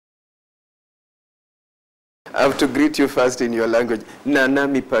I have to greet you first in your language. Nana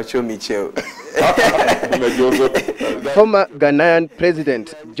mi pacho micheo. Former Ghanaian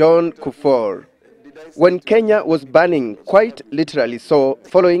President John Kufuor. When Kenya was burning, quite literally so,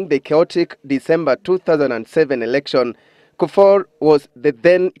 following the chaotic December 2007 election, Kufuor was the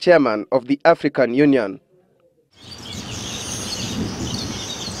then chairman of the African Union.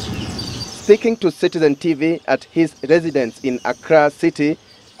 Speaking to Citizen TV at his residence in Accra City,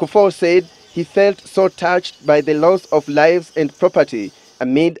 Kufuor said he felt so touched by the loss of lives and property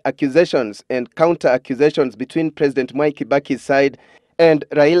amid accusations and counter-accusations between President Mwai Kibaki's side and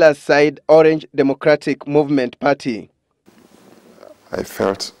Raila's side, Orange Democratic Movement Party. I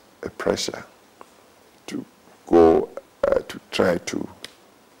felt a pressure to go to try to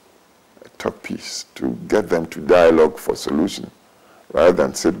talk peace, to get them to dialogue for solution, rather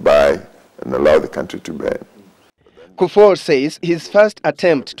than sit by and allow the country to burn. Kufuor says his first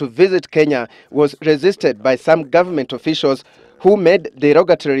attempt to visit Kenya was resisted by some government officials who made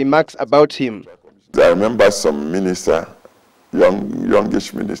derogatory remarks about him. I remember some minister,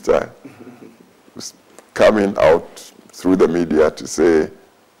 youngish minister, was coming out through the media to say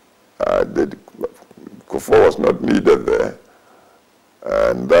that Kufuor was not needed there,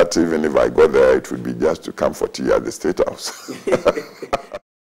 and that even if I got there, it would be just to come for tea at the State House.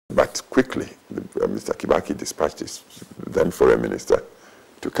 But quickly, Mr. Kibaki dispatched his then foreign minister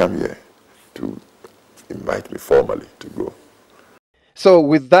to come here to invite me formally to go. So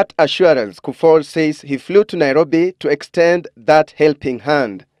with that assurance, Kufuor says he flew to Nairobi to extend that helping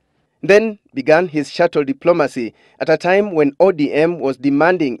hand. Then began his shuttle diplomacy at a time when ODM was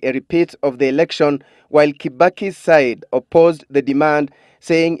demanding a repeat of the election, while Kibaki's side opposed the demand,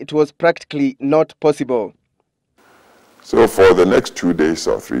 saying it was practically not possible. So for the next 2 days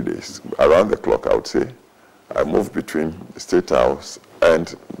or 3 days, around the clock, I would say, I moved between the State House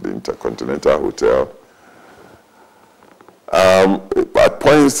and the Intercontinental Hotel. At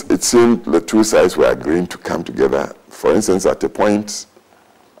points, it seemed the two sides were agreeing to come together. For instance, at a point,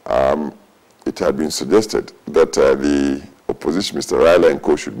 it had been suggested that the opposition, Mr. Raila and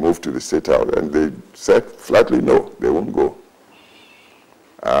co, should move to the State House, and they said flatly no, they won't go.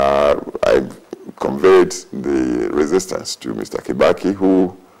 I conveyed the resistance to Mr. Kibaki,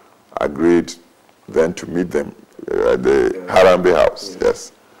 who agreed then to meet them at the Harambee House,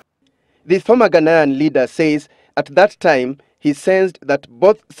 yes. The former Ghanaian leader says at that time he sensed that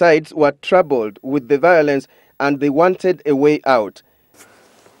both sides were troubled with the violence and they wanted a way out.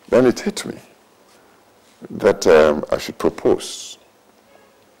 Then it hit me that I should propose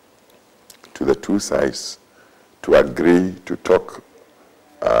to the two sides to agree to talk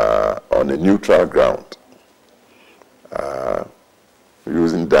on a neutral ground,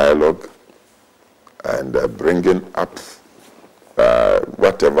 using dialogue and bringing up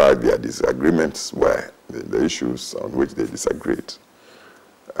whatever their disagreements were, the issues on which they disagreed.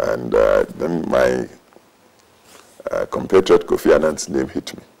 And then my compatriot Kofi Annan's name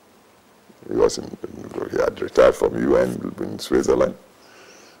hit me. He had retired from UN in Switzerland.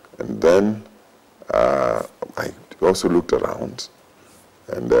 And then I also looked around,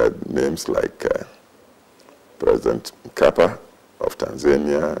 and names like President Mkapa of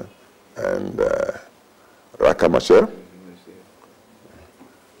Tanzania and Rakamachel.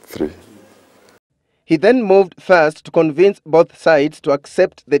 3. He then moved first to convince both sides to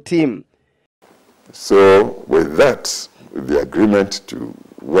accept the team. So with that, with the agreement to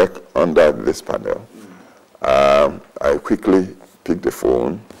work under this panel, I quickly picked the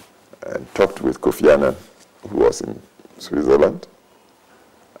phone and talked with Kofi Annan, who was in Switzerland.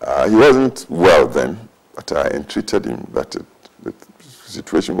 He wasn't well then, but I entreated him that the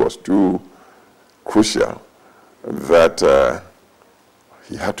situation was too crucial that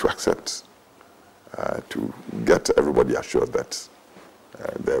he had to accept to get everybody assured that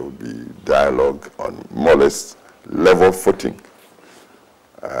there would be dialogue on more or less level footing,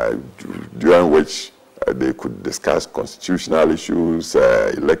 during which they could discuss constitutional issues,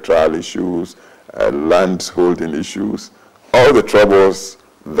 electoral issues, land holding issues, all the troubles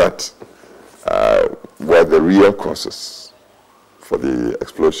that were the real causes for the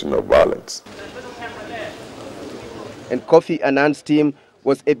explosion of violence. And Kofi Annan's team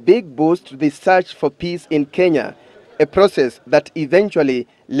was a big boost to the search for peace in Kenya, a process that eventually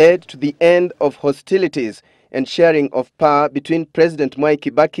led to the end of hostilities and sharing of power between President Mwai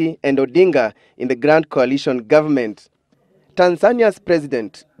Kibaki and Odinga in the Grand Coalition government. Tanzania's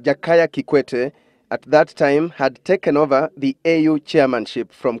President Jakaya Kikwete at that time had taken over the AU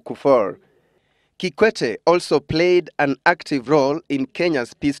chairmanship from Kufuor. Kikwete also played an active role in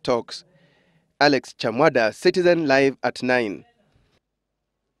Kenya's peace talks. Alex Chamwada, Citizen Live at 9.